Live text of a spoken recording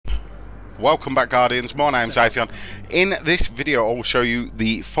Welcome back, Guardians. My name's Avion. In this video I will show you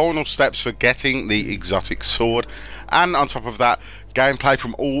the final steps for getting the exotic sword, and on top of that, gameplay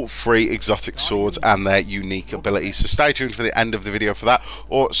from all three exotic swords and their unique abilities. So stay tuned for the end of the video for that,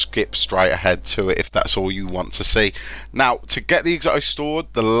 or skip straight ahead to it if that's all you want to see. Now, to get the exotic sword,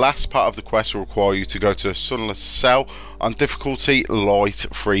 the last part of the quest will require you to go to a sunless cell on difficulty light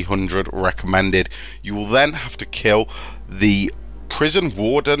 300 recommended. You will then have to kill the prison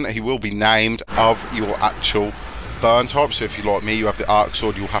warden. He will be named of your actual burn type. So if you, like me, you have the arc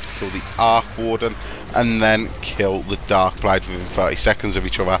sword, you'll have to kill the arc warden and then kill the dark blade within 30 seconds of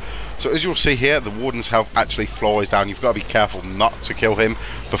each other. So as you'll see here, the warden's health actually flies down. You've got to be careful not to kill him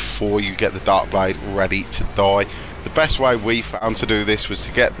before you get the dark blade ready to die. The best way we found to do this was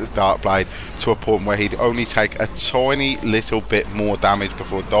to get the dark blade to a point where he'd only take a tiny little bit more damage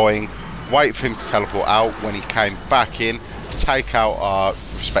before dying, wait for him to teleport out. When he came back in, take out our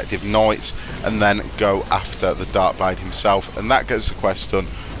respective knights and then go after the dark blade himself, and that gets the quest done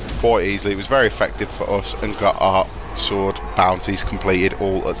quite easily. It was very effective for us and got our sword bounties completed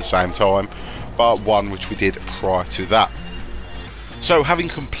all at the same time, bar one which we did prior to that. So having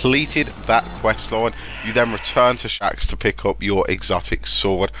completed that quest line, you then return to Shaxx to pick up your exotic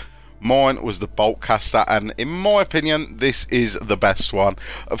sword. Mine was the Boltcaster, and in my opinion this is the best one.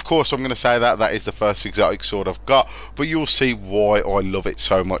 Of course I'm going to say that is the first exotic sword I've got, but you'll see why I love it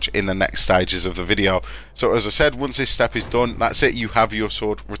so much in the next stages of the video. So as I said, once this step is done, that's it. You have your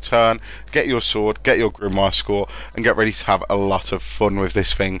sword. Return, get your sword, get your Grimoire score, and get ready to have a lot of fun with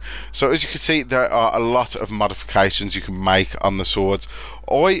this thing. So as you can see, there are a lot of modifications you can make on the swords.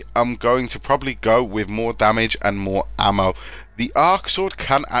 I am going to probably go with more damage and more ammo. The arc sword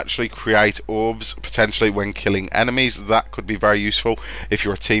can actually create orbs potentially when killing enemies. That could be very useful if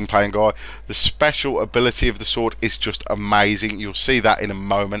you're a team playing guy. The special ability of the sword is just amazing. You'll see that in a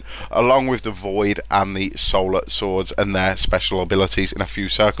moment, along with the void and the solar swords and their special abilities in a few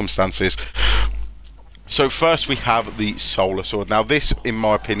circumstances. So first we have the solar sword. Now this, in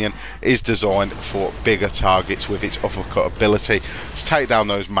my opinion, is designed for bigger targets with its uppercut ability to take down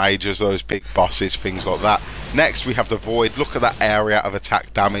those mages, those big bosses, things like that. Next we have the void. Look at that area of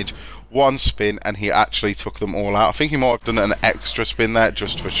attack damage. One spin and he actually took them all out. I think he might have done an extra spin there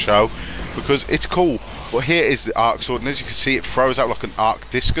just for show, because it's cool. But here is the arc sword, and as you can see, it throws out like an arc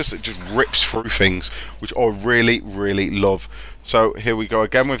discus. It just rips through things, which I really love. So here we go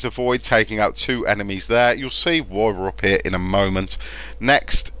again with the void, taking out two enemies there. You'll see why we're up here in a moment.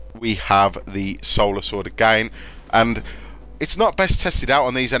 Next we have the solar sword again, and it's not best tested out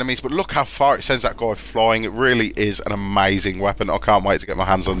on these enemies, but look how far it sends that guy flying. It really is an amazing weapon. I can't wait to get my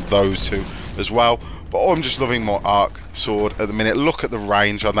hands on those two as well. But I'm just loving my arc sword at the minute. Look at the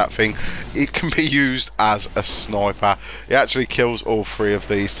range on that thing. It can be used as a sniper. It actually kills all three of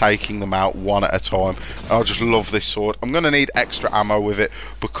these, taking them out one at a time. And I just love this sword. I'm going to need extra ammo with it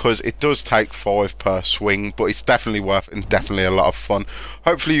because it does take 5 per swing, but it's definitely worth it and definitely a lot of fun.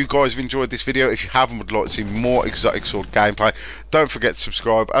 Hopefully you guys have enjoyed this video. If you have and would like to see more exotic sword gameplay, don't forget to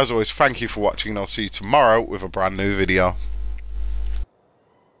subscribe. As always, thank you for watching, and I'll see you tomorrow with a brand new video.